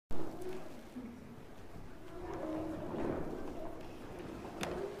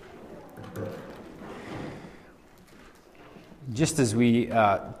Just as we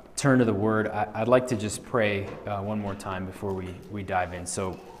turn to the Word, I'd like to just pray one more time before we dive in.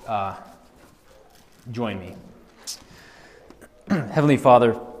 So join me. Heavenly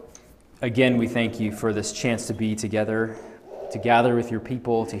Father, again, we thank you for this chance to be together, to gather with your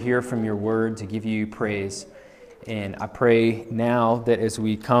people, to hear from your Word, to give you praise. And I pray now that as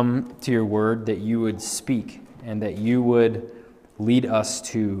we come to your Word, that you would speak and that you would lead us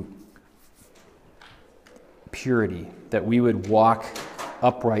to purity, that we would walk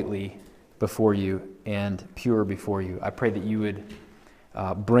uprightly before you and pure before you. I pray that you would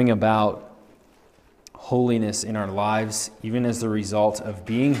bring about holiness in our lives, even as the result of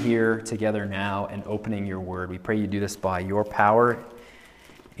being here together now and opening your word. We pray you do this by your power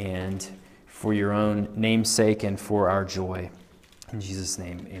and for your own name's sake and for our joy. In Jesus'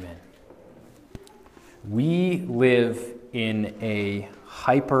 name, amen. We live in a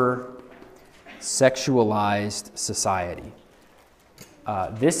hyper-sexualized society.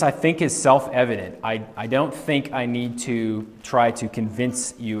 This, I think, is self-evident. I don't think I need to try to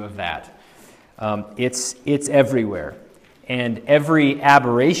convince you of that. It's everywhere. And every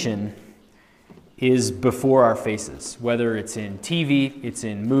aberration is before our faces, whether it's in TV, it's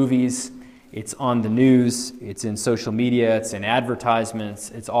in movies, it's on the news, it's in social media, it's in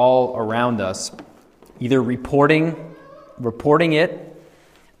advertisements, it's all around us, either reporting it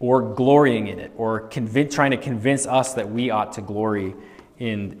or glorying in it, or trying to convince us that we ought to glory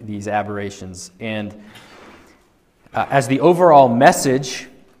in these aberrations. And as the overall message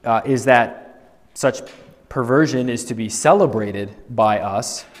is that such perversion is to be celebrated by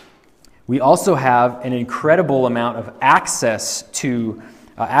us, we also have an incredible amount of access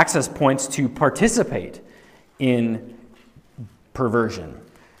points to participate in perversion,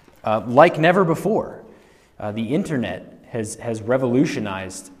 like never before. The internet has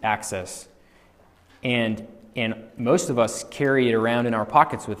revolutionized access, and most of us carry it around in our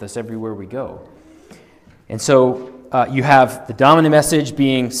pockets with us everywhere we go. And so you have the dominant message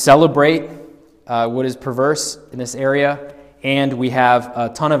being celebrate what is perverse in this area, and we have a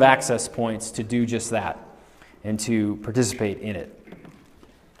ton of access points to do just that and to participate in it.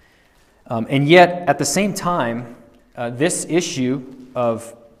 And yet, at the same time, this issue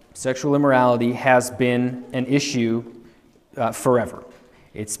of sexual immorality has been an issue forever.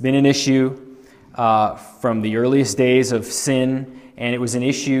 It's been an issue from the earliest days of sin, and it was an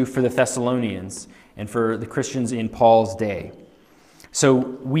issue for the Thessalonians and for the Christians in Paul's day. So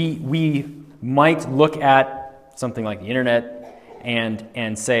we might look at something like the internet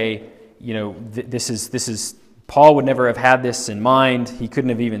and say, you know, this is Paul would never have had this in mind. He couldn't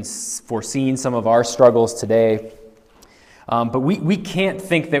have even foreseen some of our struggles today. But we can't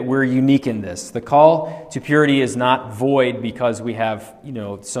think that we're unique in this. The call to purity is not void because we have,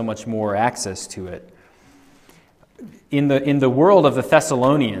 so much more access to it. In the world of the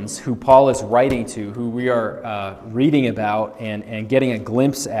Thessalonians, who Paul is writing to, who we are reading about and getting a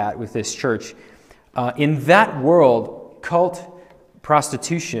glimpse at with this church, in that world, cult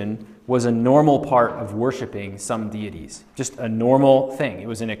prostitution was a normal part of worshiping some deities. Just a normal thing. It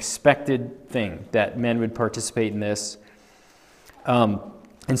was an expected thing that men would participate in this. And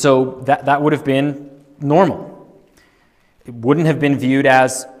so that would have been normal. It wouldn't have been viewed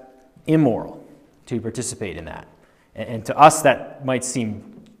as immoral to participate in that. And to us, that might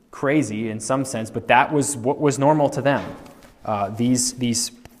seem crazy in some sense, but that was what was normal to them.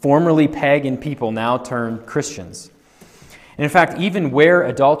 These formerly pagan people now turned Christians. And in fact, even where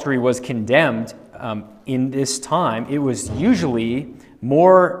adultery was condemned in this time, it was usually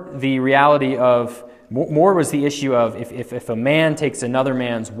more the reality of more was the issue of if a man takes another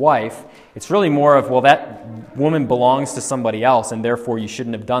man's wife, it's really more of, well, that woman belongs to somebody else, and therefore you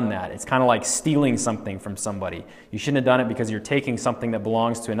shouldn't have done that. It's kind of like stealing something from somebody. You shouldn't have done it because you're taking something that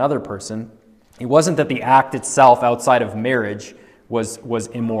belongs to another person. It wasn't that the act itself outside of marriage was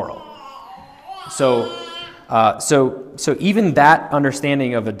immoral. So even that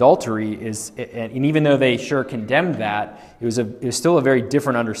understanding of adultery is, and even though they sure condemned that, it was still a very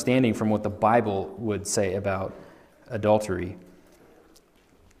different understanding from what the Bible would say about adultery.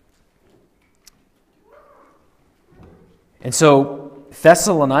 And so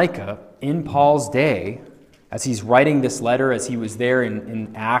Thessalonica, in Paul's day, as he's writing this letter, as he was there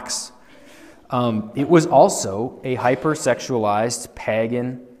in Acts, it was also a hypersexualized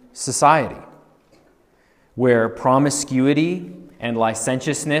pagan society, where promiscuity and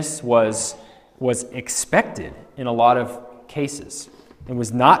licentiousness was expected in a lot of cases. It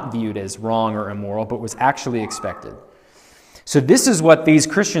was not viewed as wrong or immoral, but was actually expected. So this is what these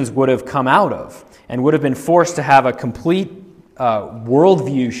Christians would have come out of and would have been forced to have a complete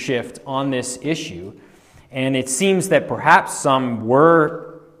worldview shift on this issue And it seems that perhaps some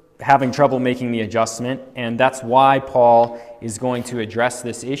were having trouble making the adjustment, and that's why Paul is going to address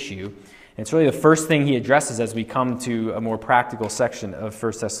this issue. And it's really the first thing he addresses as we come to a more practical section of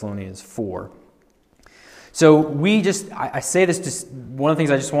 1 Thessalonians 4. So I say this, just one of the things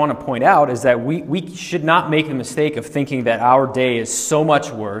I just want to point out is that we should not make the mistake of thinking that our day is so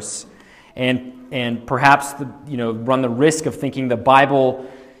much worse, and perhaps run the risk of thinking the Bible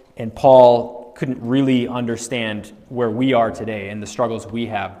and Paul couldn't really understand where we are today and the struggles we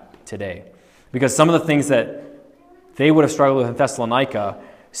have today. Because some of the things that they would have struggled with in Thessalonica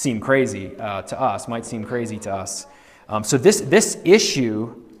seem crazy to us, might seem crazy to us. So this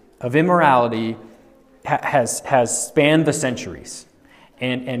issue of immorality has spanned the centuries,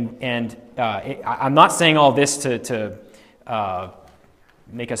 and I'm not saying all this to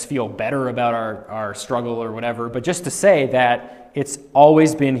make us feel better about our struggle or whatever, but just to say that it's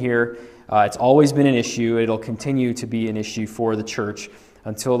always been here, it's always been an issue, it'll continue to be an issue for the church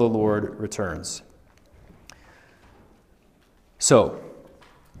until the Lord returns. So,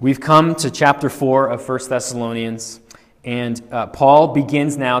 we've come to chapter 4 of 1 Thessalonians, and Paul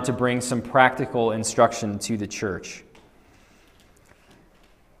begins now to bring some practical instruction to the church.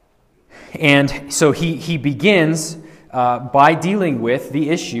 And so he begins by dealing with the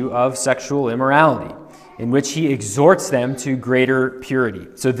issue of sexual immorality, in which he exhorts them to greater purity.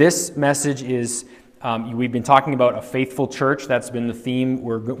 So this message is, we've been talking about a faithful church. That's been the theme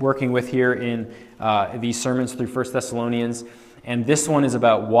we're working with here in these sermons through 1 Thessalonians. And this one is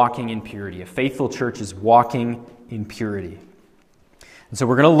about walking in purity. A faithful church is walking in purity. And so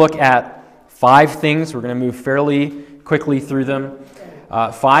we're going to look at 5 things. We're going to move fairly quickly through them.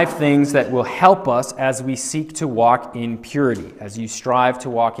 5 things that will help us as we seek to walk in purity, as you strive to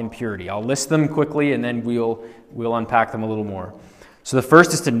walk in purity. I'll list them quickly, and then we'll unpack them a little more. So the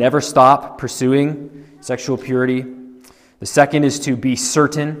first is to never stop pursuing sexual purity. The second is to be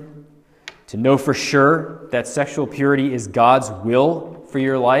certain, to know for sure that sexual purity is God's will for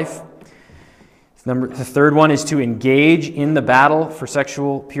your life. The third one is to engage in the battle for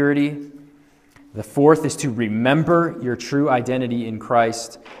sexual purity. The fourth is to remember your true identity in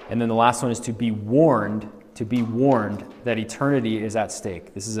Christ. And then the last one is to be warned that eternity is at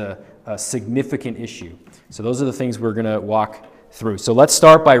stake. This is a significant issue. So those are the things we're going to walk through. So let's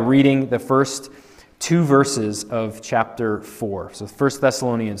start by reading the first 2 verses of chapter 4. So 1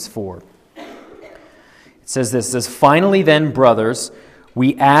 Thessalonians 4. It says this, it says, "Finally then, brothers,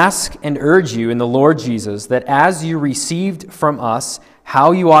 we ask and urge you in the Lord Jesus that as you received from us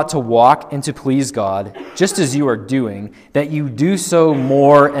how you ought to walk and to please God, just as you are doing, that you do so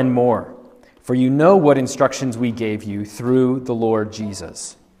more and more. For you know what instructions we gave you through the Lord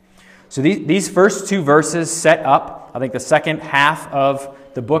Jesus." So these first 2 verses set up, I think, the second half of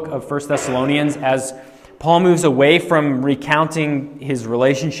the book of 1 Thessalonians as Paul moves away from recounting his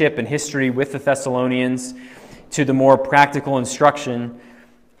relationship and history with the Thessalonians to the more practical instruction.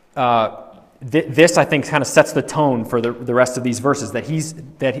 This, I think, kind of sets the tone for the rest of these verses, that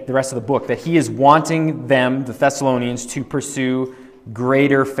the rest of the book, that he is wanting them, the Thessalonians, to pursue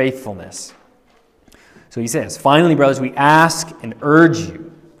greater faithfulness. So he says, "Finally, brothers, we ask and urge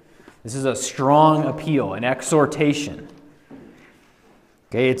you." This is a strong appeal, an exhortation.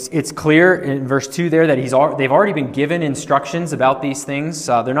 Okay, it's clear in verse 2 there that they've already been given instructions about these things.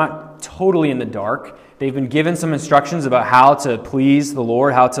 They're not totally in the dark. They've been given some instructions about how to please the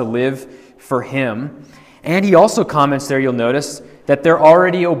Lord, how to live for Him. And he also comments there, you'll notice, that they're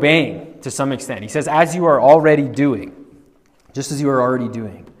already obeying to some extent. He says, as you are already doing, just as you are already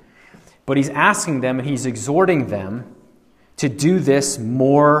doing. But he's asking them and he's exhorting them to do this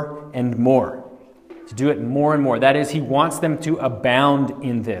more and more. To do it more and more. That is, he wants them to abound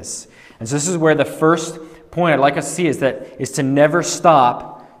in this. And so this is where the first point I'd like us to see is to never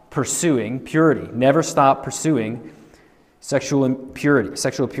stop pursuing purity. Never stop pursuing sexual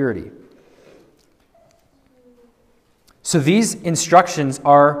purity. So these instructions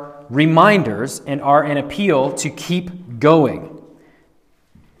are reminders and are an appeal to keep going.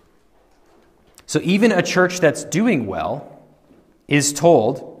 So even a church that's doing well is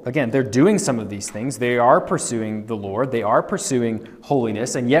told, again, they're doing some of these things. They are pursuing the Lord. They are pursuing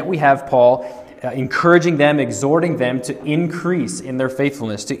holiness. And yet we have Paul encouraging them, exhorting them to increase in their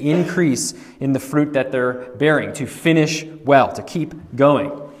faithfulness, to increase in the fruit that they're bearing, to finish well, to keep going.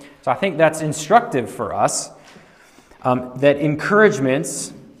 So I think that's instructive for us. That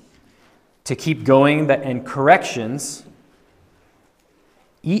encouragements to keep going and corrections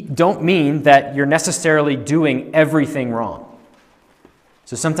don't mean that you're necessarily doing everything wrong.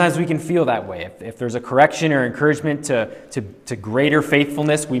 So sometimes we can feel that way. If there's a correction or encouragement to greater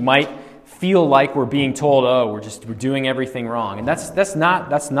faithfulness, we might feel like we're being told, oh, we're doing everything wrong. And that's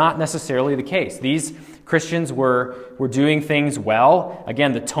not necessarily the case. These Christians were doing things well.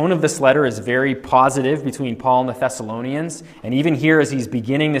 Again, the tone of this letter is very positive between Paul and the Thessalonians. And even here, as he's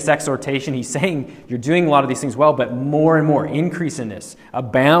beginning this exhortation, he's saying, you're doing a lot of these things well, but more and more, increase in this,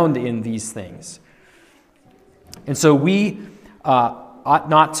 abound in these things. And so we ought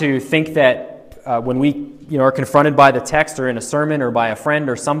not to think that when we are confronted by the text or in a sermon or by a friend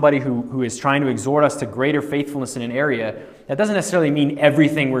or somebody who is trying to exhort us to greater faithfulness in an area, that doesn't necessarily mean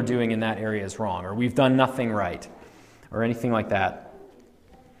everything we're doing in that area is wrong or we've done nothing right or anything like that.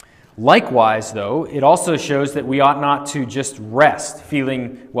 Likewise, though, it also shows that we ought not to just rest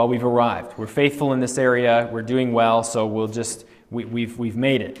feeling, well, we've arrived. We're faithful in this area. We're doing well, so we've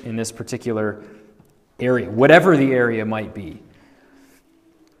made it in this particular area, whatever the area might be.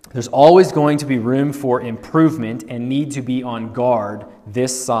 There's always going to be room for improvement and need to be on guard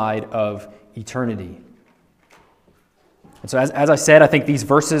this side of eternity. And so as I said, I think these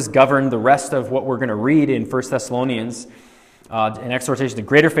verses govern the rest of what we're going to read in 1 Thessalonians, an exhortation to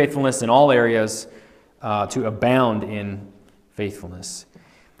greater faithfulness in all areas, to abound in faithfulness.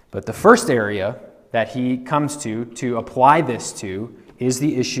 But the first area that he comes to apply this to, is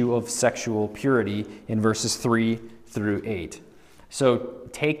the issue of sexual purity in verses 3 through 8. So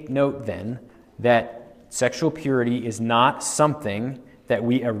take note then that sexual purity is not something that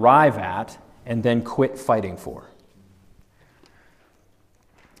we arrive at and then quit fighting for.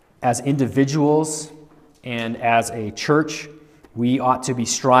 As individuals and as a church, we ought to be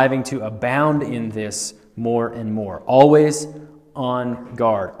striving to abound in this more and more. Always on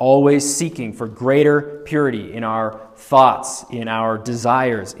guard, always seeking for greater purity in our thoughts, in our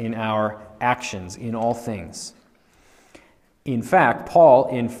desires, in our actions, in all things. In fact, Paul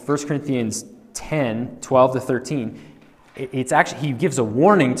in 1 Corinthians 10, 12 to 13, he gives a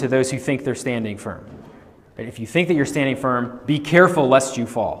warning to those who think they're standing firm. If you think that you're standing firm, be careful lest you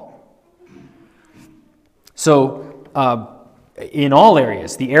fall. So, in all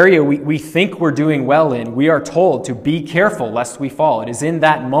areas, the area we think we're doing well in, we are told to be careful lest we fall. It is in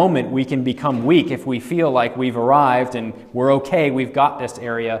that moment we can become weak if we feel like we've arrived and we're okay, we've got this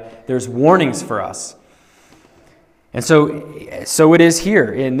area. There's warnings for us. And so it is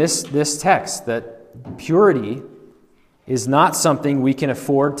here in this text that purity is not something we can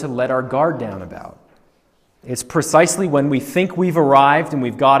afford to let our guard down about. It's precisely when we think we've arrived and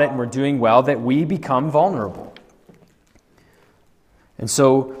we've got it and we're doing well that we become vulnerable. And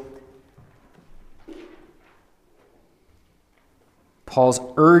so Paul's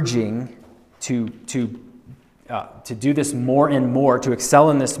urging to do this more and more, to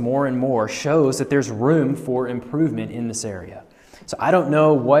excel in this more and more, shows that there's room for improvement in this area. So I don't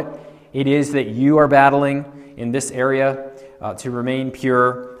know what it is that you are battling in this area to remain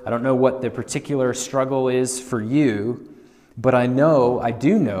pure. I don't know what the particular struggle is for you, but I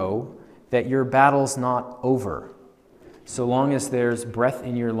do know that your battle's not over. So long as there's breath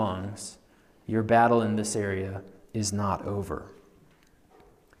in your lungs, your battle in this area is not over.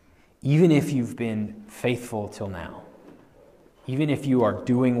 Even if you've been faithful till now, even if you are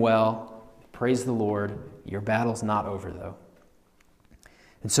doing well, praise the Lord, your battle's not over though.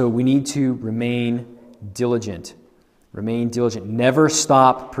 And so we need to remain diligent. Remain diligent. Never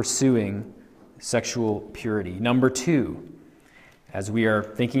stop pursuing sexual purity. Number 2, as we are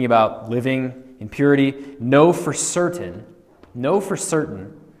thinking about living in purity, know for certain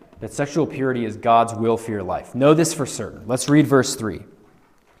that sexual purity is God's will for your life. Know this for certain. Let's read verse 3.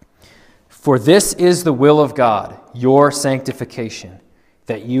 For this is the will of God, your sanctification,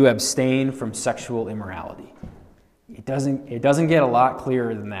 that you abstain from sexual immorality. It doesn't get a lot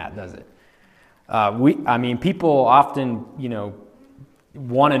clearer than that, does it? People often,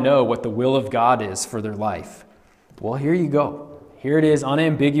 want to know what the will of God is for their life. Well, here you go. Here it is,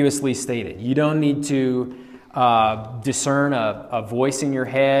 unambiguously stated. You don't need to discern a voice in your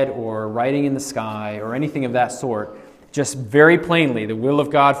head or writing in the sky or anything of that sort. Just very plainly, the will of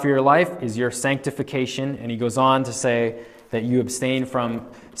God for your life is your sanctification. And he goes on to say that you abstain from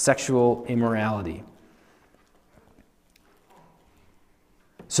sexual immorality.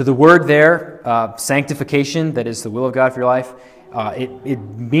 So the word there, sanctification, that is the will of God for your life, it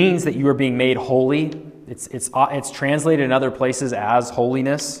means that you are being made holy. It's translated in other places as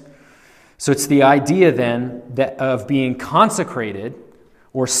holiness. So it's the idea then of being consecrated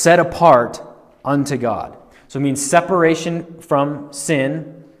or set apart unto God. So it means separation from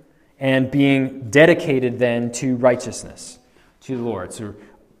sin and being dedicated then to righteousness, to the Lord. So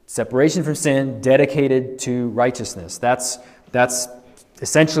separation from sin, dedicated to righteousness. That's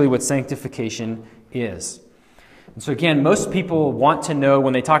essentially what sanctification is. And so again, most people want to know,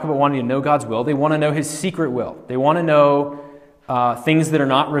 when they talk about wanting to know God's will, they want to know his secret will. They want to know things that are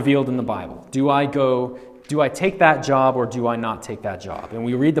not revealed in the Bible. Do I take that job or do I not take that job? And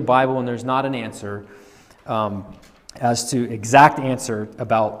we read the Bible and there's not an answer as to exact answer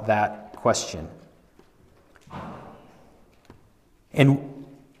about that question. And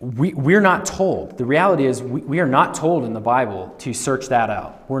we're not told. The reality is we are not told in the Bible to search that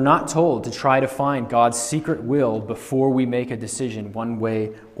out. We're not told to try to find God's secret will before we make a decision one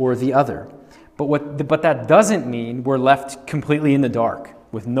way or the other. But that doesn't mean we're left completely in the dark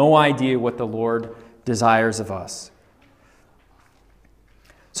with no idea what the Lord desires of us.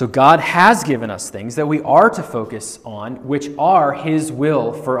 So God has given us things that we are to focus on, which are his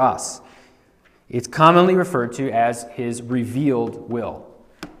will for us. It's commonly referred to as his revealed will.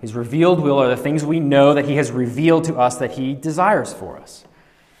 His revealed will are the things we know that he has revealed to us that he desires for us.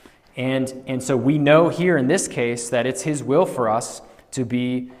 And so we know here in this case that it's his will for us to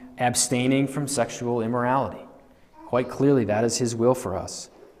be abstaining from sexual immorality. Quite clearly, that is his will for us.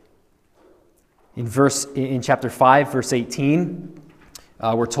 In chapter 5, verse 18,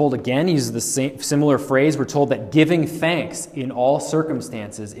 we're told again, he uses the similar phrase, we're told that giving thanks in all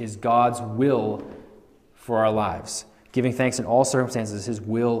circumstances is God's will for our lives. Giving thanks in all circumstances is his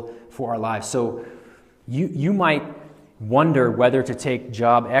will for our lives. So you might wonder whether to take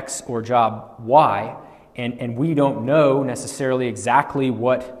job X or job Y, and we don't know necessarily exactly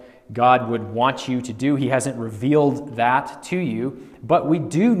what God would want you to do. He hasn't revealed that to you, but we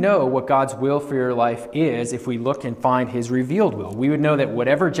do know what God's will for your life is if we look and find his revealed will. We would know that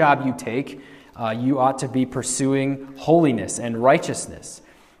whatever job you take, you ought to be pursuing holiness and righteousness.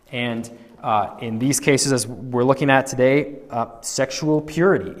 And in these cases, as we're looking at today, sexual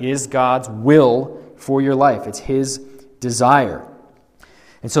purity is God's will for your life. It's his desire.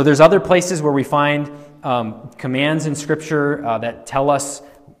 And so there's other places where we find commands in Scripture that tell us,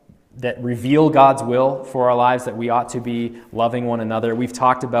 that reveal God's will for our lives, that we ought to be loving one another. We've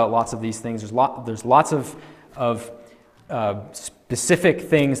talked about lots of these things. There's lots of specific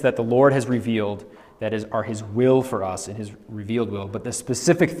things that the Lord has revealed that are his will for us and his revealed will. But the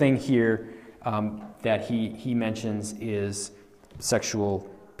specific thing here that he mentions is sexual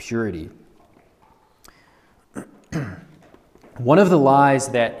purity. One of the lies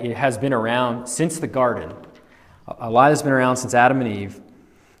that it has been around since the garden, a lie that's been around since Adam and Eve,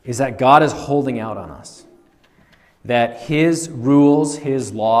 is that God is holding out on us. That his rules,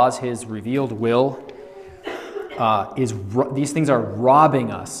 his laws, his revealed will, these things are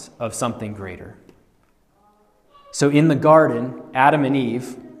robbing us of something greater. So in the garden, Adam and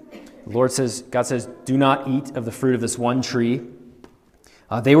Eve, God says, do not eat of the fruit of this one tree.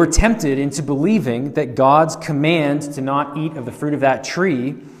 They were tempted into believing that God's command to not eat of the fruit of that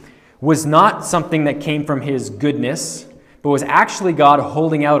tree was not something that came from his goodness, but was actually God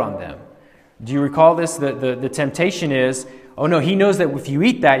holding out on them. Do you recall this? The temptation is, oh no, he knows that if you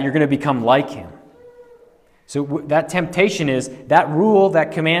eat that, you're going to become like him. So that temptation is, that rule,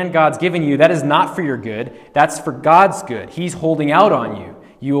 that command God's given you, that is not for your good. That's for God's good. He's holding out on you.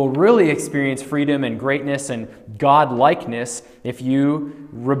 You will really experience freedom and greatness and God-likeness if you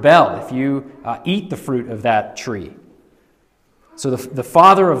rebel, if you eat the fruit of that tree. So the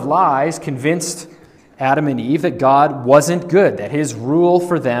father of lies convinced Adam and Eve that God wasn't good, that his rule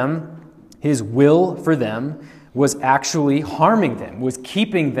for them, his will for them, was actually harming them, was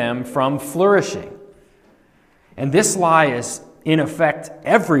keeping them from flourishing. And this lie is in effect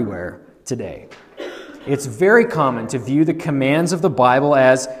everywhere today. It's very common to view the commands of the Bible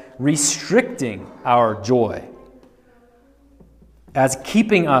as restricting our joy, as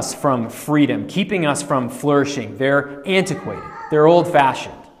keeping us from freedom, keeping us from flourishing. They're antiquated. They're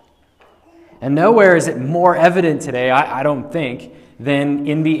old-fashioned. And nowhere is it more evident today, I don't think, than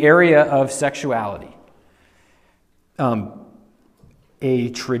in the area of sexuality. A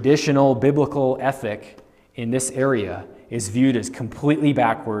traditional biblical ethic in this area is viewed as completely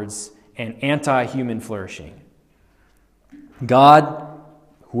backwards and anti-human flourishing. God,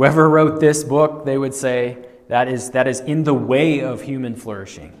 whoever wrote this book, they would say, that is in the way of human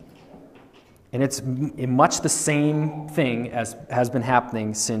flourishing. And it's much the same thing as has been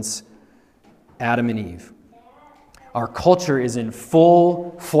happening since Adam and Eve. Our culture is in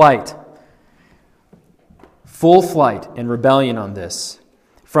full flight and rebellion on this.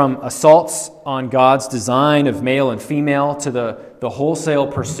 From assaults on God's design of male and female to the wholesale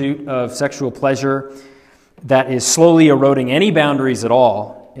pursuit of sexual pleasure that is slowly eroding any boundaries at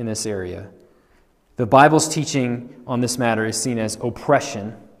all in this area. The Bible's teaching on this matter is seen as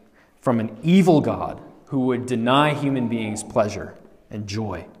oppression from an evil God who would deny human beings pleasure and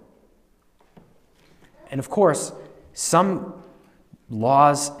joy. And of course, some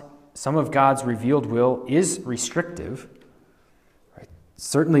laws, some of God's revealed will is restrictive. Right?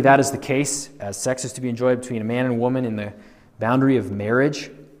 Certainly that is the case, as sex is to be enjoyed between a man and a woman in the boundary of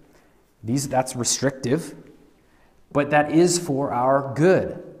marriage. That's restrictive, but that is for our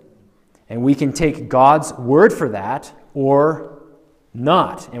good. And we can take God's word for that or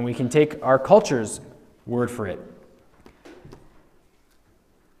not, and we can take our culture's word for it.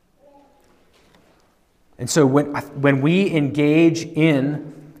 And so when we engage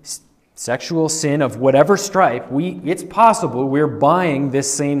in sexual sin of whatever stripe, it's possible we're buying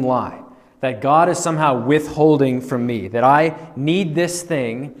this same lie, that God is somehow withholding from me, that I need this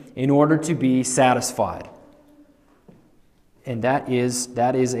thing in order to be satisfied. And that is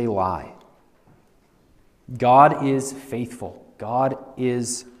a lie. God is faithful. God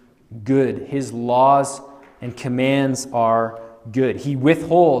is good. His laws and commands are good. He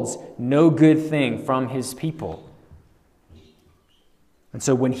withholds no good thing from his people. And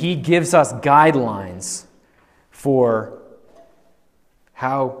so when he gives us guidelines for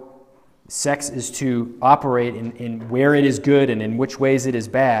how sex is to operate in where it is good and in which ways it is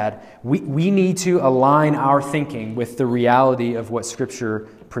bad, we need to align our thinking with the reality of what Scripture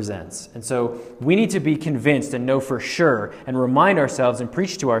presents. And so we need to be convinced and know for sure and remind ourselves and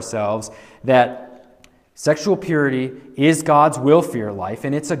preach to ourselves that sexual purity is God's will for your life,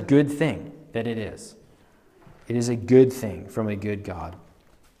 and it's a good thing that it is. It is a good thing from a good God.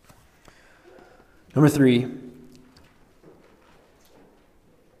 Number 3,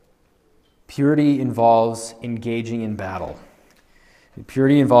 purity involves engaging in battle.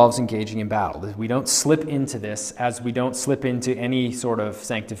 Purity involves engaging in battle. We don't slip into this as we don't slip into any sort of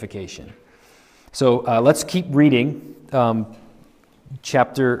sanctification. So let's keep reading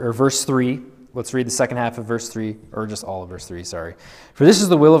verse 3. Let's read the second half of verse 3, or just all of verse 3, sorry. For this is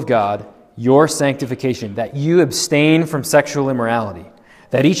the will of God, your sanctification, that you abstain from sexual immorality,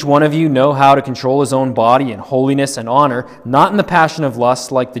 that each one of you know how to control his own body in holiness and honor, not in the passion of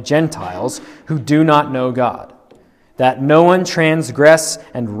lust like the Gentiles who do not know God, that no one transgress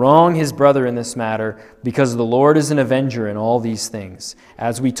and wrong his brother in this matter, because the Lord is an avenger in all these things,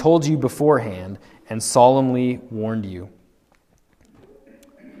 as we told you beforehand and solemnly warned you.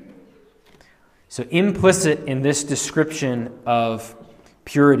 So implicit in this description of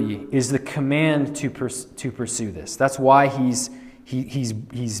purity is the command to pursue this. That's why he's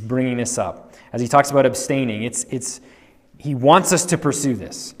bringing this up. As he talks about abstaining, he wants us to pursue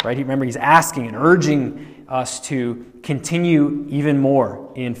this, right? Remember, he's asking and urging us to continue even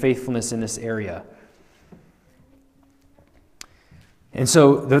more in faithfulness in this area. And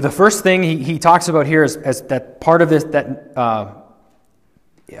so the first thing he talks about here is that part of this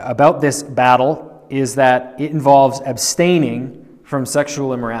about this battle is that it involves abstaining from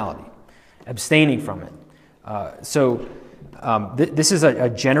sexual immorality, abstaining from it. This is a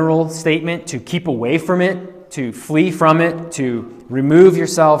general statement to keep away from it, to flee from it, to remove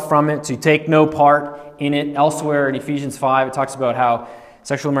yourself from it, to take no part in it. Elsewhere in Ephesians 5, it talks about how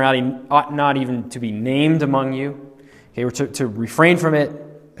sexual immorality ought not even to be named among you. Okay, we're to refrain from it,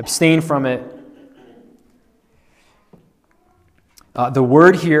 abstain from it. The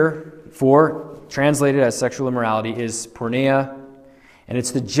word here for translated as sexual immorality is porneia, and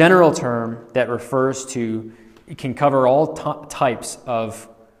it's the general term that refers to, it can cover all types of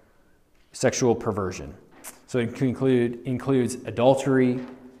sexual perversion. So it includes adultery, it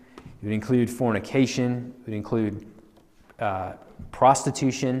would include fornication, it would include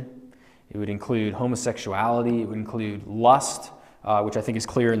prostitution, it would include homosexuality, it would include lust, which I think is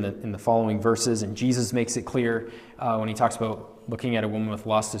clear in the following verses, and Jesus makes it clear when he talks about looking at a woman with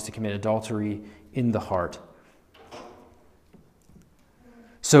lust is to commit adultery in the heart.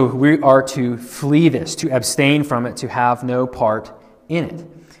 So we are to flee this, to abstain from it, to have no part in it.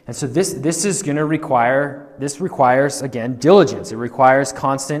 And so this is going to requires, again, diligence. It requires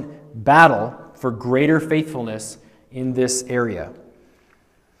constant battle for greater faithfulness in this area.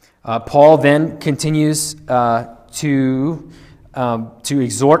 Paul then continues to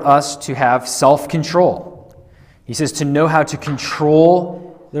exhort us to have self-control. He says to know how to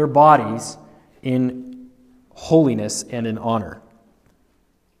control their bodies in holiness and in honor.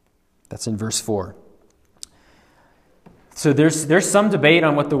 That's in verse 4. So there's some debate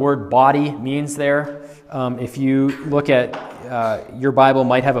on what the word body means there. If you look at your Bible,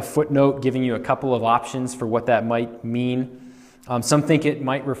 might have a footnote giving you a couple of options for what that might mean. Some think it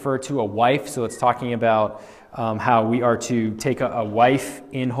might refer to a wife, so it's talking about how we are to take a wife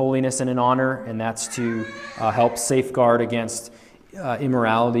in holiness and in honor, and that's to help safeguard against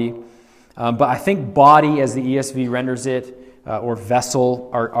immorality. But I think body, as the ESV renders it, or vessel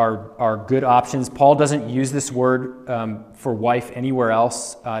are good options. Paul doesn't use this word for wife anywhere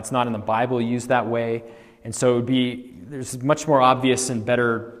else. It's not in the Bible used that way. And so there's much more obvious and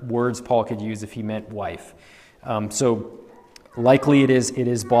better words Paul could use if he meant wife. So likely it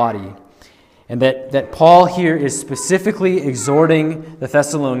is body. And that Paul here is specifically exhorting the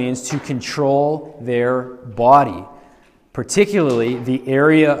Thessalonians to control their body, particularly the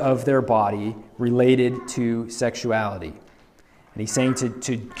area of their body related to sexuality. And he's saying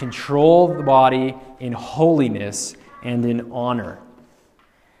to control the body in holiness and in honor.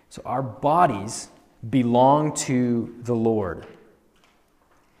 So our bodies belong to the Lord.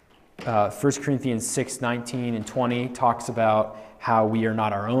 1 Corinthians 6:19 and 20 talks about how we are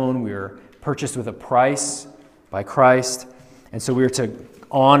not our own. We are purchased with a price by Christ. And so we are to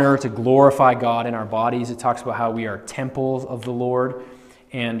honor, to glorify God in our bodies. It talks about how we are temples of the Lord.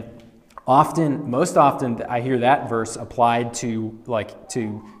 And most often, I hear that verse applied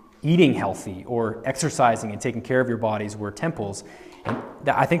to eating healthy or exercising and taking care of your bodies. We're temples. And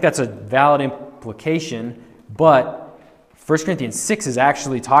I think that's a valid implication, but 1 Corinthians 6 is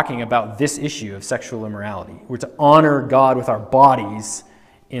actually talking about this issue of sexual immorality. We're to honor God with our bodies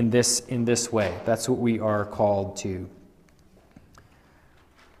in this way. That's what we are called to.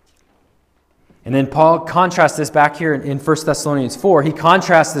 And then Paul contrasts this back here in 1 Thessalonians 4. He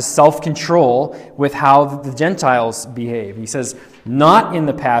contrasts this self-control with how the Gentiles behave. He says, not in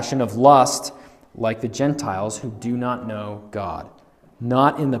the passion of lust like the Gentiles who do not know God.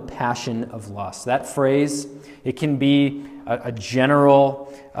 Not in the passion of lust. That phrase, it can be a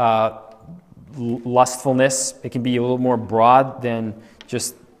general lustfulness. It can be a little more broad than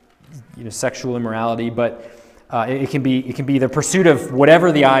just sexual immorality, but it can be the pursuit of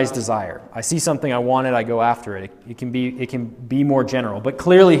whatever the eyes desire. I see something, I want it, I go after it. It can be more general, but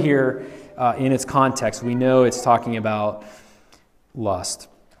clearly here in its context, we know it's talking about lust,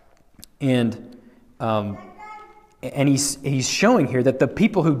 and he's showing here that the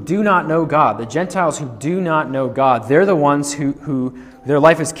people who do not know God, the Gentiles who do not know God, they're the ones who their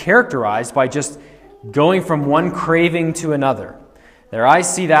life is characterized by just going from one craving to another. Their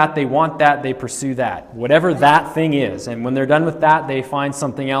eyes see that, they want that, they pursue that, whatever that thing is. And when they're done with that, they find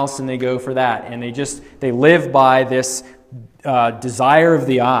something else and they go for that. And they live by this desire of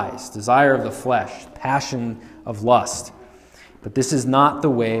the eyes, desire of the flesh, passion of lust. But this is not the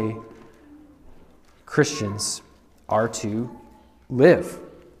way Christians are to live.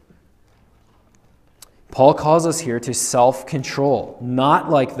 Paul calls us here to self-control, not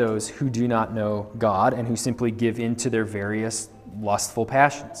like those who do not know God and who simply give in to their various lustful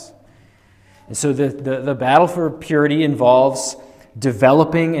passions. And so the battle for purity involves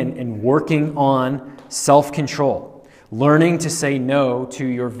developing and working on self-control, learning to say no to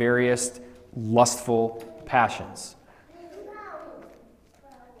your various lustful passions.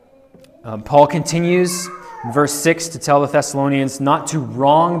 Paul continues in verse 6 to tell the Thessalonians not to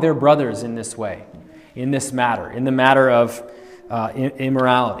wrong their brothers in this way, in this matter, in the matter of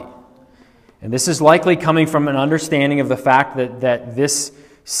immorality. And this is likely coming from an understanding of the fact that this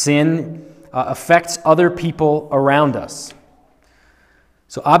sin affects other people around us.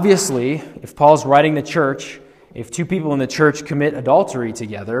 So obviously, if Paul's writing the church, if two people in the church commit adultery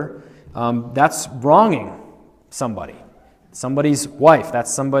together, that's wronging somebody. Somebody's wife,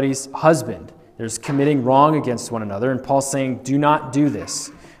 that's somebody's husband. There's committing wrong against one another. And Paul's saying, do not do this.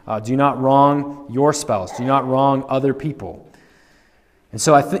 Do not wrong your spouse. Do not wrong other people. And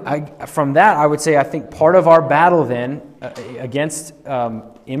so from that, I would say I think part of our battle then against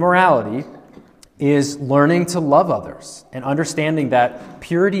immorality is learning to love others and understanding that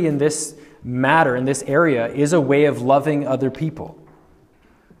purity in this matter, in this area, is a way of loving other people.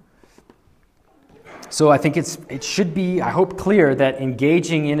 So I think it should be, I hope, clear that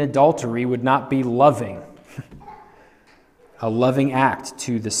engaging in adultery would not be loving, a loving act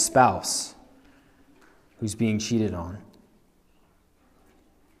to the spouse who's being cheated on.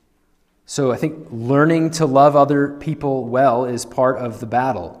 So I think learning to love other people well is part of the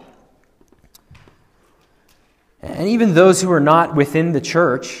battle. And even those who are not within the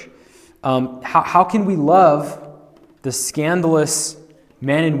church, how can we love the scandalous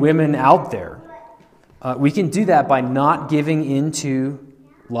men and women out there? We can do that by not giving into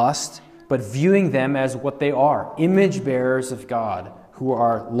lust, but viewing them as what they are, image bearers of God who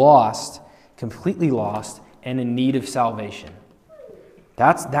are lost, completely lost, and in need of salvation.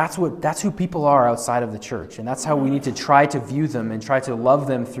 That's who people are outside of the church, and that's how we need to try to view them and try to love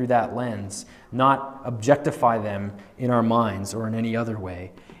them through that lens, not objectify them in our minds or in any other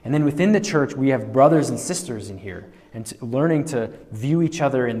way. And then within the church, we have brothers and sisters in here and learning to view each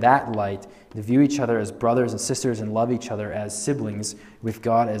other in that light, to view each other as brothers and sisters and love each other as siblings with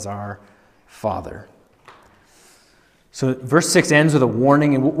God as our Father. So verse 6 ends with a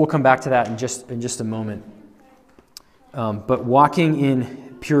warning, and we'll come back to that in just a moment. But walking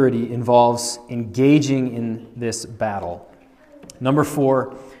in purity involves engaging in this battle. Number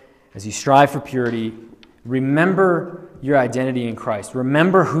 4, as you strive for purity, remember your identity in Christ.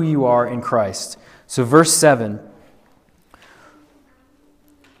 Remember who you are in Christ. So verse 7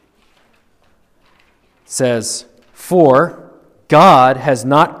 says, "For God has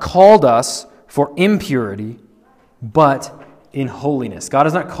not called us for impurity, but in holiness." God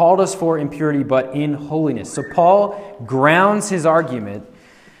has not called us for impurity, but in holiness. So Paul grounds his argument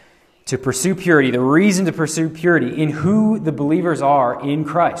to pursue purity, the reason to pursue purity, in who the believers are in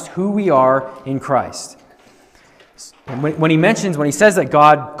Christ, who we are in Christ. And when he says that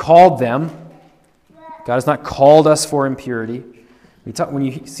God called them, God has not called us for impurity. When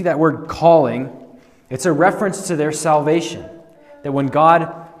you see that word calling, it's a reference to their salvation. That when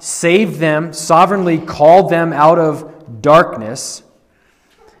God saved them, sovereignly called them out of darkness,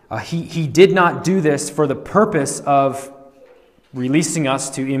 he did not do this for the purpose of releasing us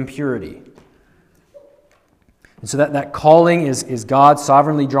to impurity. And so that calling is God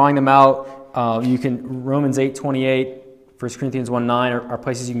sovereignly drawing them out. Romans 8:28, 1 Corinthians 1:9 are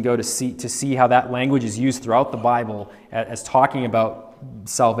places you can go to see how that language is used throughout the Bible as talking about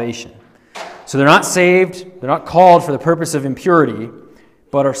salvation. So they're not saved, they're not called for the purpose of impurity,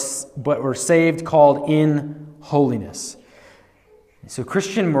 but are saved, called in holiness. So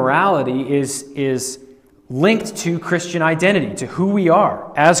Christian morality is linked to Christian identity, to who we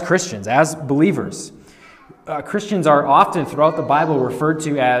are as Christians, as believers. Christians are often throughout the Bible referred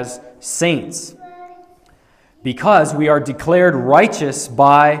to as saints because we are declared righteous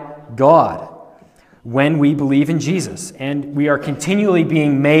by God when we believe in Jesus. And we are continually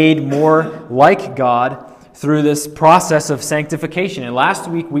being made more like God through this process of sanctification. And last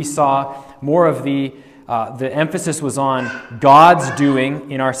week we saw more of the emphasis was on God's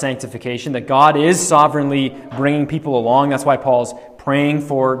doing in our sanctification, that God is sovereignly bringing people along. That's why Paul's praying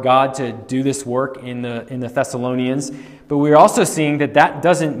for God to do this work in the Thessalonians. But we're also seeing that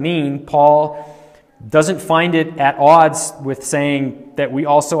doesn't mean Paul doesn't find it at odds with saying that we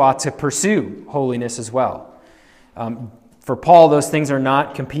also ought to pursue holiness as well. For Paul, those things are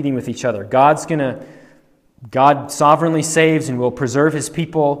not competing with each other. God sovereignly saves and will preserve his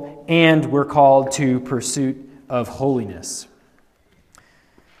people, and we're called to pursuit of holiness.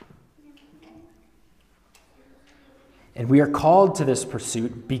 And we are called to this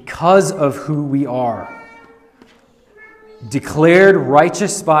pursuit because of who we are. Declared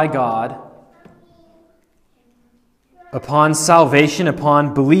righteous by God upon salvation,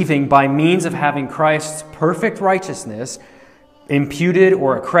 upon believing by means of having Christ's perfect righteousness imputed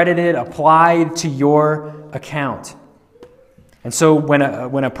or accredited, applied to your account. And so when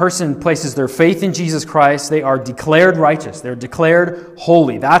a person places their faith in Jesus Christ, they are declared righteous. They're declared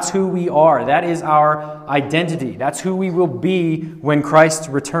holy. That's who we are. That is our identity. That's who we will be when Christ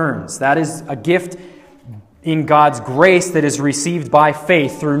returns. That is a gift in God's grace that is received by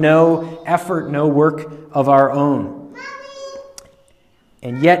faith through no effort, no work of our own.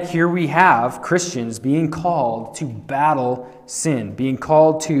 And yet here we have Christians being called to battle sin, being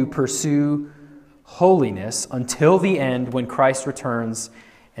called to pursue holiness until the end when Christ returns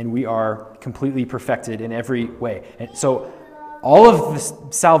and we are completely perfected in every way. And so all of this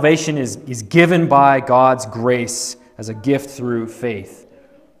salvation is given by God's grace as a gift through faith.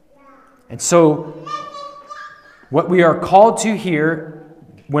 And so what we are called to here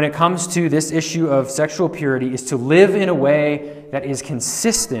when it comes to this issue of sexual purity is to live in a way that is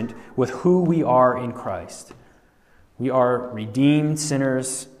consistent with who we are in Christ. We are redeemed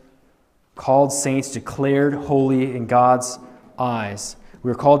sinners, called saints, declared holy in God's eyes.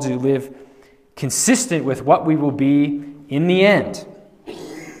 We are called to live consistent with what we will be in the end,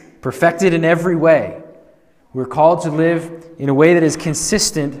 perfected in every way. We're called to live in a way that is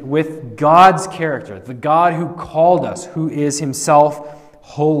consistent with God's character, the God who called us, who is himself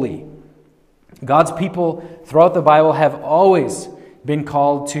holy. God's people throughout the Bible have always been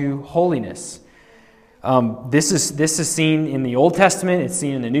called to holiness. This is seen in the Old Testament. It's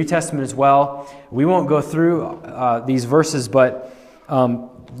seen in the New Testament as well. We won't go through these verses, but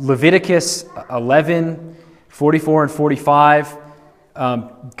Leviticus 11, 44 and 45,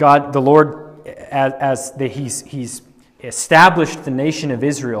 God, the Lord, He's established the nation of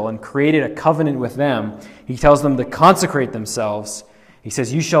Israel and created a covenant with them. He tells them to consecrate themselves. He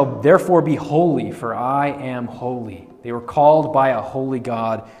says, "You shall therefore be holy, for I am holy." They were called by a holy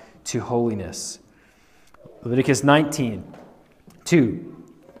God to holiness. Leviticus 19:2,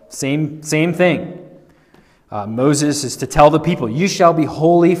 same thing. Moses is to tell the people, "You shall be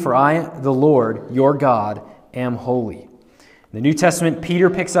holy, for I, the Lord, your God, am holy." In the New Testament, Peter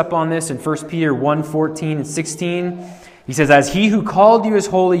picks up on this in 1 Peter 1:14 and 16. He says, "As he who called you is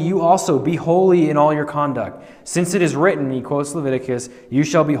holy, you also be holy in all your conduct. Since it is written," he quotes Leviticus, "You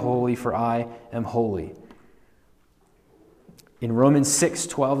shall be holy, for I am holy." In Romans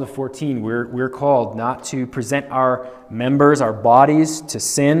 6:12-14, we're called not to present our members, our bodies, to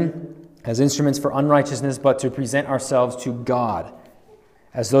sin as instruments for unrighteousness, but to present ourselves to God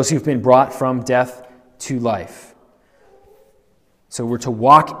as those who've been brought from death to life. So we're to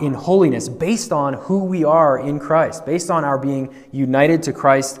walk in holiness based on who we are in Christ, based on our being united to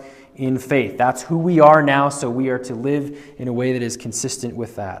Christ in faith. That's who we are now, so we are to live in a way that is consistent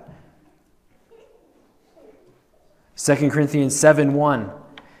with that. 2 Corinthians 7:1,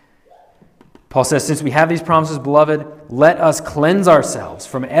 Paul says, "Since we have these promises, beloved, let us cleanse ourselves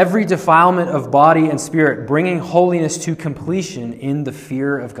from every defilement of body and spirit, bringing holiness to completion in the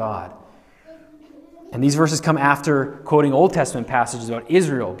fear of God." And these verses come after quoting Old Testament passages about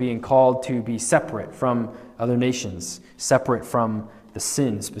Israel being called to be separate from other nations, separate from the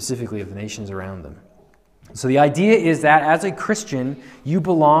sin specifically of the nations around them. So the idea is that as a Christian, you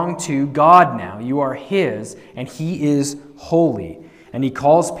belong to God now. You are His, and He is holy. And He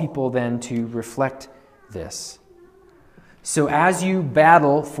calls people then to reflect this. So as you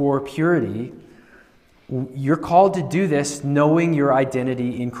battle for purity, you're called to do this knowing your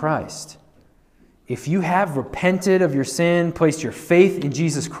identity in Christ. If you have repented of your sin, placed your faith in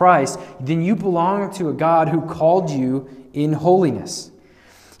Jesus Christ, then you belong to a God who called you in holiness.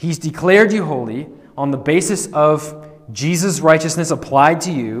 He's declared you holy on the basis of Jesus' righteousness applied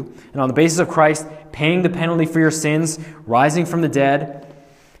to you, and on the basis of Christ paying the penalty for your sins, rising from the dead.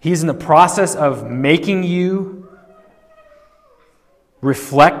 He's in the process of making you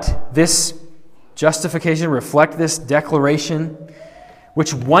reflect this justification, reflect this declaration,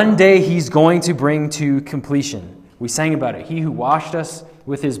 which one day He's going to bring to completion. We sang about it. He who washed us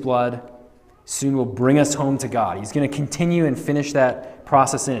with His blood soon will bring us home to God. He's going to continue and finish that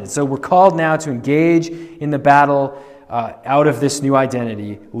process in it. So we're called now to engage in the battle out of this new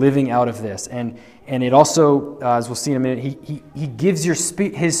identity, living out of this. And it also, as we'll see in a minute, He gives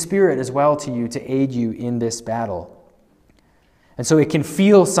His Spirit as well to you to aid you in this battle. And so it can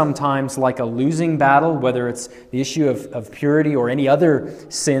feel sometimes like a losing battle, whether it's the issue of purity or any other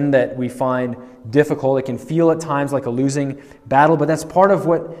sin that we find difficult. It can feel at times like a losing battle, but that's part of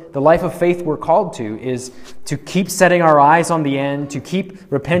what the life of faith we're called to, is to keep setting our eyes on the end, to keep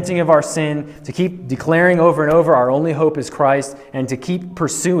repenting of our sin, to keep declaring over and over our only hope is Christ, and to keep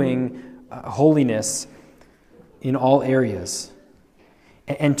pursuing holiness in all areas.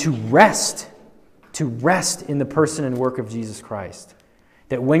 And to rest in the person and work of Jesus Christ.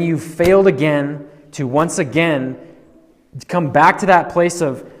 That when you've failed again, to once again come back to that place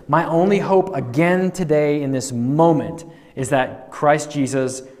of my only hope again today in this moment is that Christ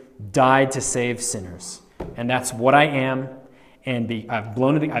Jesus died to save sinners. And that's what I am. And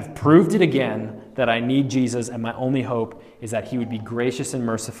I've proved it again that I need Jesus, and my only hope is that He would be gracious and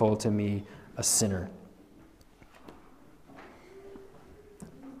merciful to me, a sinner.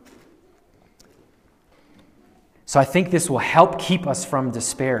 So I think this will help keep us from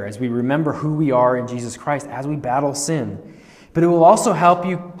despair as we remember who we are in Jesus Christ as we battle sin. But it will also help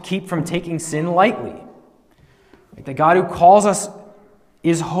you keep from taking sin lightly. The God who calls us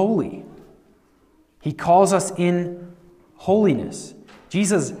is holy. He calls us in holiness.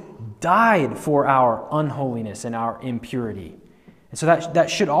 Jesus died for our unholiness and our impurity. And so that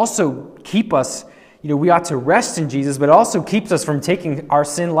should also keep us, we ought to rest in Jesus, but it also keeps us from taking our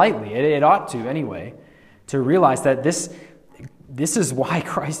sin lightly. It ought to anyway. To realize that this is why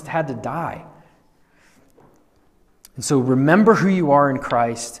Christ had to die. And so remember who you are in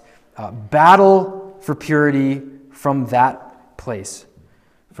Christ. Battle for purity from that place.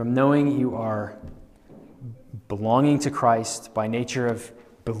 From knowing you are belonging to Christ by nature of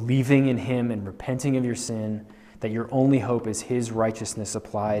believing in Him and repenting of your sin, that your only hope is His righteousness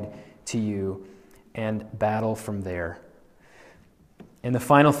applied to you, and battle from there. And the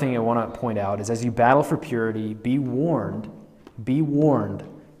final thing I want to point out is as you battle for purity, be warned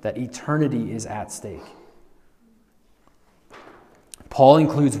that eternity is at stake. Paul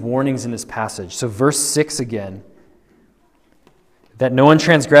includes warnings in this passage. So verse 6 again, that no one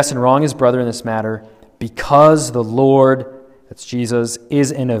transgress and wrong his brother in this matter, because the Lord, that's Jesus,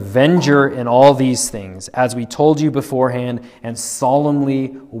 is an avenger in all these things, as we told you beforehand and solemnly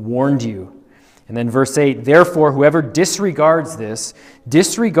warned you. And then verse 8, therefore, whoever disregards this,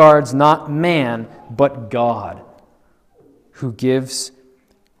 disregards not man, but God, who gives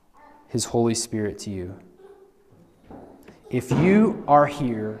his Holy Spirit to you. If you are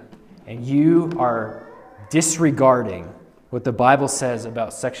here and you are disregarding what the Bible says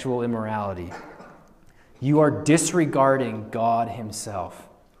about sexual immorality, you are disregarding God himself.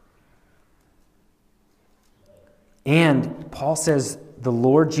 And Paul says the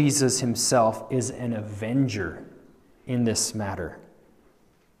Lord Jesus himself is an avenger in this matter.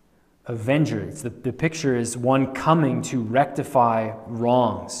 Avenger. The picture is one coming to rectify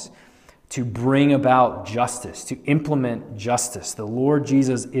wrongs, to bring about justice, to implement justice. The Lord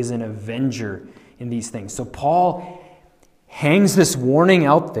Jesus is an avenger in these things. So Paul hangs this warning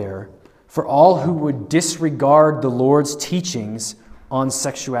out there for all who would disregard the Lord's teachings on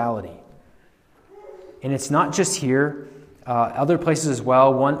sexuality. And it's not just here, other places as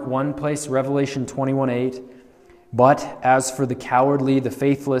well. One place, Revelation 21:8. But as for the cowardly, the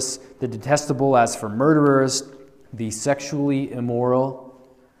faithless, the detestable, as for murderers, the sexually immoral,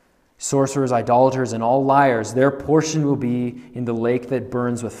 sorcerers, idolaters, and all liars, their portion will be in the lake that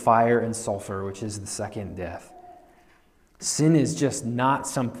burns with fire and sulfur, which is the second death. Sin is just not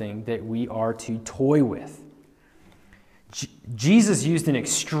something that we are to toy with. Jesus used an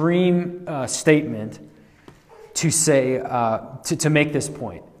extreme statement to say to make this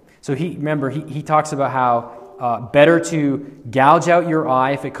point. So he talks about how better to gouge out your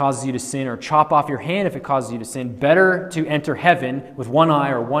eye if it causes you to sin, or chop off your hand if it causes you to sin. Better to enter heaven with one eye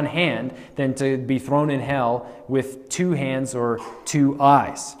or one hand than to be thrown in hell with two hands or two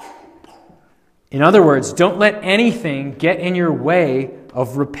eyes. In other words, don't let anything get in your way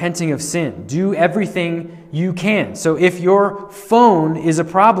of repenting of sin. Do everything you can. So if your phone is a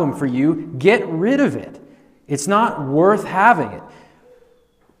problem for you, get rid of it. It's not worth having it.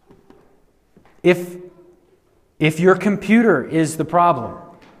 If your computer is the problem,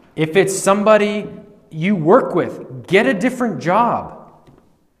 if it's somebody you work with, get a different job.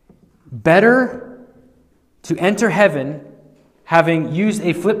 Better to enter heaven having used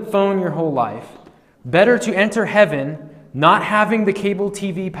a flip phone your whole life. Better to enter heaven not having the cable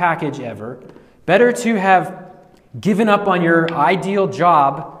TV package ever. Better to have given up on your ideal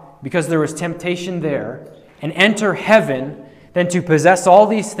job because there was temptation there and enter heaven than to possess all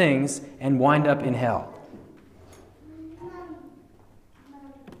these things and wind up in hell.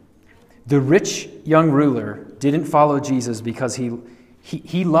 The rich young ruler didn't follow Jesus because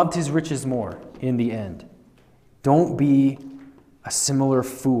he loved his riches more in the end. Don't be a similar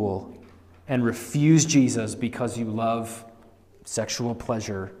fool and refuse Jesus because you love sexual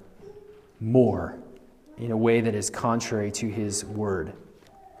pleasure more in a way that is contrary to his word.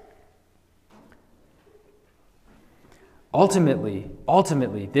 Ultimately,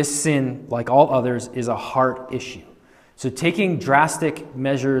 this sin, like all others, is a heart issue. So taking drastic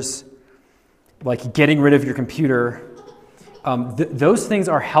measures like getting rid of your computer, those things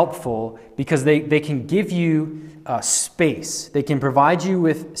are helpful because they can give you space. They can provide you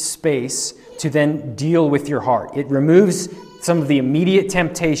with space to then deal with your heart. It removes some of the immediate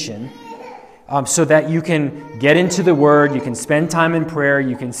temptation so that you can get into the Word, you can spend time in prayer,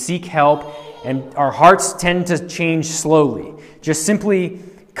 you can seek help, and our hearts tend to change slowly. Just simply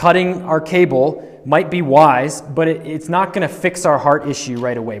cutting our cable might be wise, but it's not going to fix our heart issue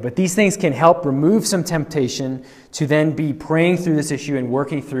right away. But these things can help remove some temptation to then be praying through this issue and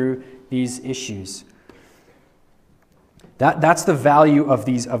working through these issues. That's the value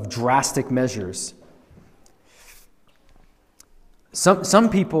of drastic measures. Some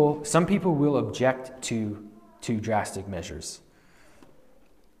people will object to drastic measures.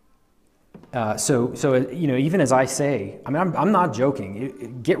 So even as I say, I'm not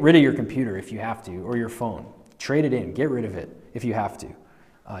joking. Get rid of your computer if you have to, or your phone. Trade it in. Get rid of it if you have to.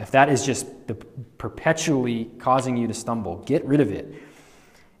 If that is just perpetually causing you to stumble, get rid of it.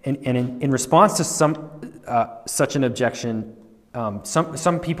 And in response to such an objection,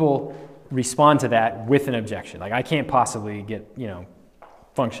 some people respond to that with an objection. Like, I can't possibly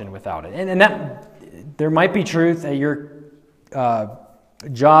function without it. And that there might be truth at your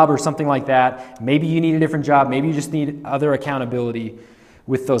job or something like that. Maybe you need a different job. Maybe you just need other accountability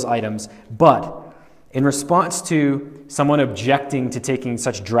with those items. But in response to someone objecting to taking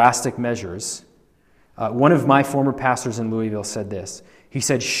such drastic measures, one of my former pastors in Louisville said this. He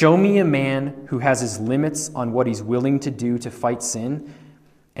said, "Show me a man who has his limits on what he's willing to do to fight sin,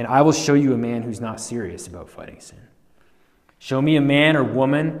 and I will show you a man who's not serious about fighting sin." Show me a man or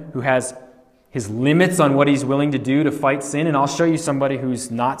woman who has his limits on what he's willing to do to fight sin, and I'll show you somebody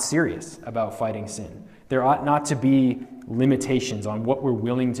who's not serious about fighting sin. There ought not to be limitations on what we're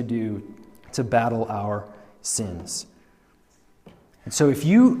willing to do to battle our sins. And so if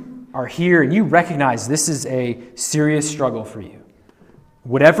you are here and you recognize this is a serious struggle for you,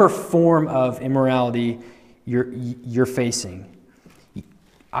 whatever form of immorality you're facing,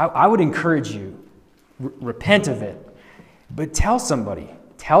 I would encourage you, repent of it, but tell somebody,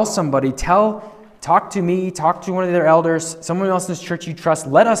 talk to me, talk to one of their elders, someone else in this church you trust.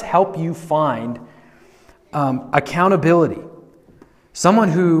 Let us help you find accountability. Someone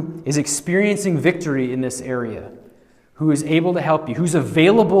who is experiencing victory in this area, who is able to help you, who's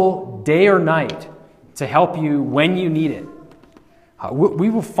available day or night to help you when you need it. We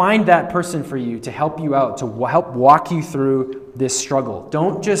will find that person for you to help you out, to help walk you through this struggle.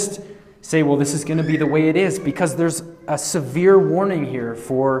 Don't just say, well, this is going to be the way it is, because there's a severe warning here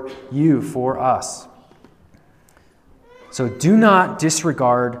for you, for us. So do not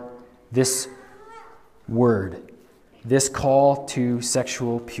disregard this word, this call to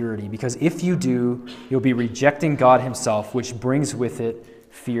sexual purity, because if you do, you'll be rejecting God himself, which brings with it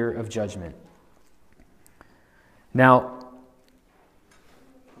fear of judgment. Now,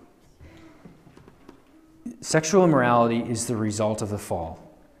 sexual immorality is the result of the fall.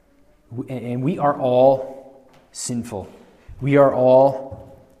 And we are all sinful. We are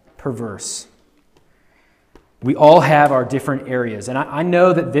all perverse. We all have our different areas. And I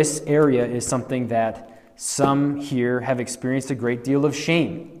know that this area is something that some here have experienced a great deal of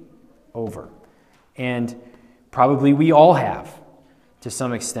shame over. And probably we all have, to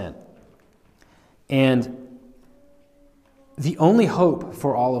some extent. And the only hope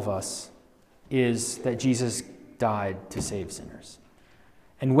for all of us is that Jesus died to save sinners.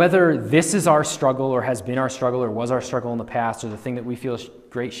 And whether this is our struggle or has been our struggle or was our struggle in the past or the thing that we feel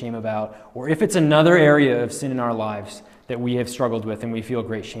great shame about, or if it's another area of sin in our lives that we have struggled with and we feel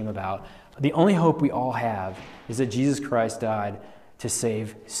great shame about, the only hope we all have is that Jesus Christ died to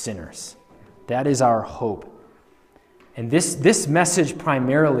save sinners. That is our hope. And this message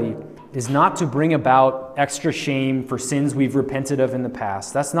primarily is not to bring about extra shame for sins we've repented of in the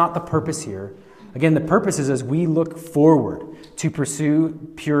past. That's not the purpose here. Again, the purpose is as we look forward to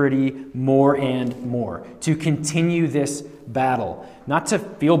pursue purity more and more, to continue this battle, not to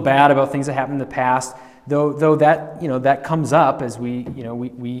feel bad about things that happened in the past, though that comes up as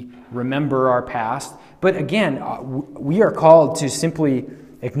we remember our past. But again, we are called to simply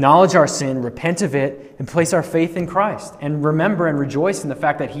acknowledge our sin, repent of it, and place our faith in Christ, and remember and rejoice in the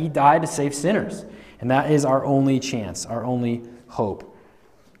fact that he died to save sinners. And that is our only chance, our only hope.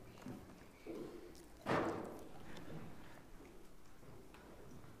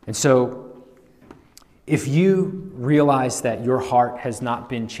 And so, if you realize that your heart has not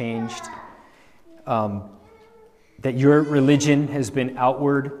been changed, that your religion has been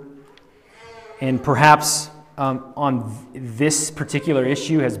outward, and perhaps on this particular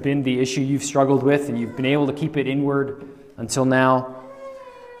issue has been the issue you've struggled with, and you've been able to keep it inward until now,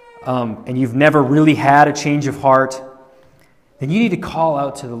 and you've never really had a change of heart, then you need to call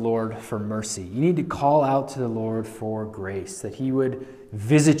out to the Lord for mercy. You need to call out to the Lord for grace, that he would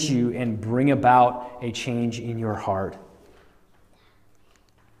visit you and bring about a change in your heart.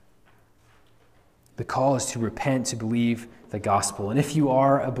 The call is to repent, to believe the gospel. And if you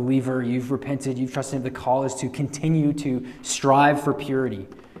are a believer, you've repented, you've trusted him, the call is to continue to strive for purity,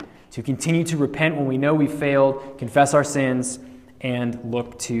 to continue to repent when we know we failed, confess our sins, and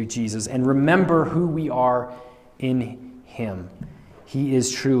look to Jesus. And remember who we are in him. He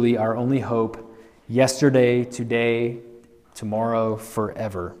is truly our only hope, yesterday, today, tomorrow,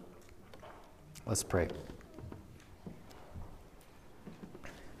 forever. Let's pray.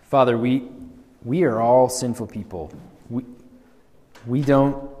 Father, we are all sinful people. We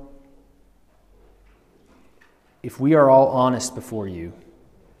don't, if we are all honest before you,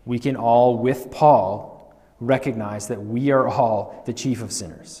 we can all, with Paul, recognize that we are all the chief of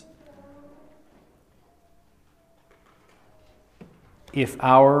sinners. If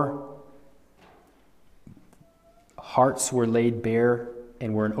our hearts were laid bare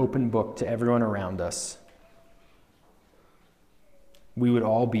and were an open book to everyone around us, we would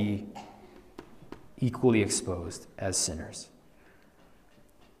all be equally exposed as sinners.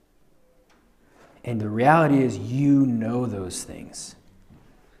 And the reality is, you know those things.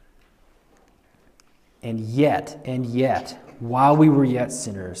 And yet, while we were yet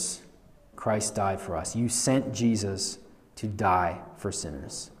sinners, Christ died for us. You sent Jesus to die for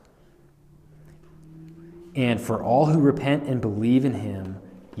sinners. And for all who repent and believe in him,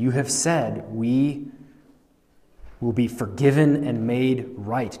 you have said we will be forgiven and made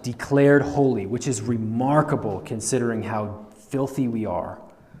right, declared holy, which is remarkable considering how filthy we are.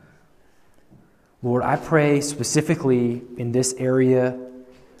 Lord, I pray specifically in this area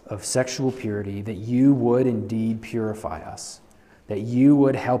of sexual purity, that you would indeed purify us, that you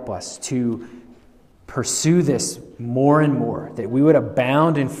would help us to pursue this more and more, that we would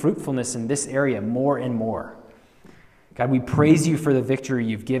abound in fruitfulness in this area more and more. God, we praise you for the victory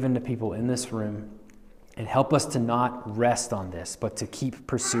you've given to people in this room, and help us to not rest on this, but to keep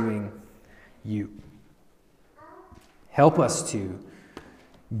pursuing you. Help us to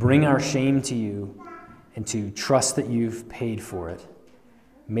bring our shame to you and to trust that you've paid for it.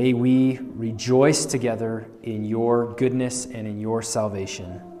 May we rejoice together in your goodness and in your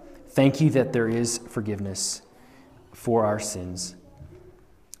salvation. Thank you that there is forgiveness for our sins.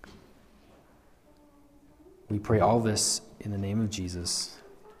 We pray all this in the name of Jesus.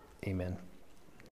 Amen.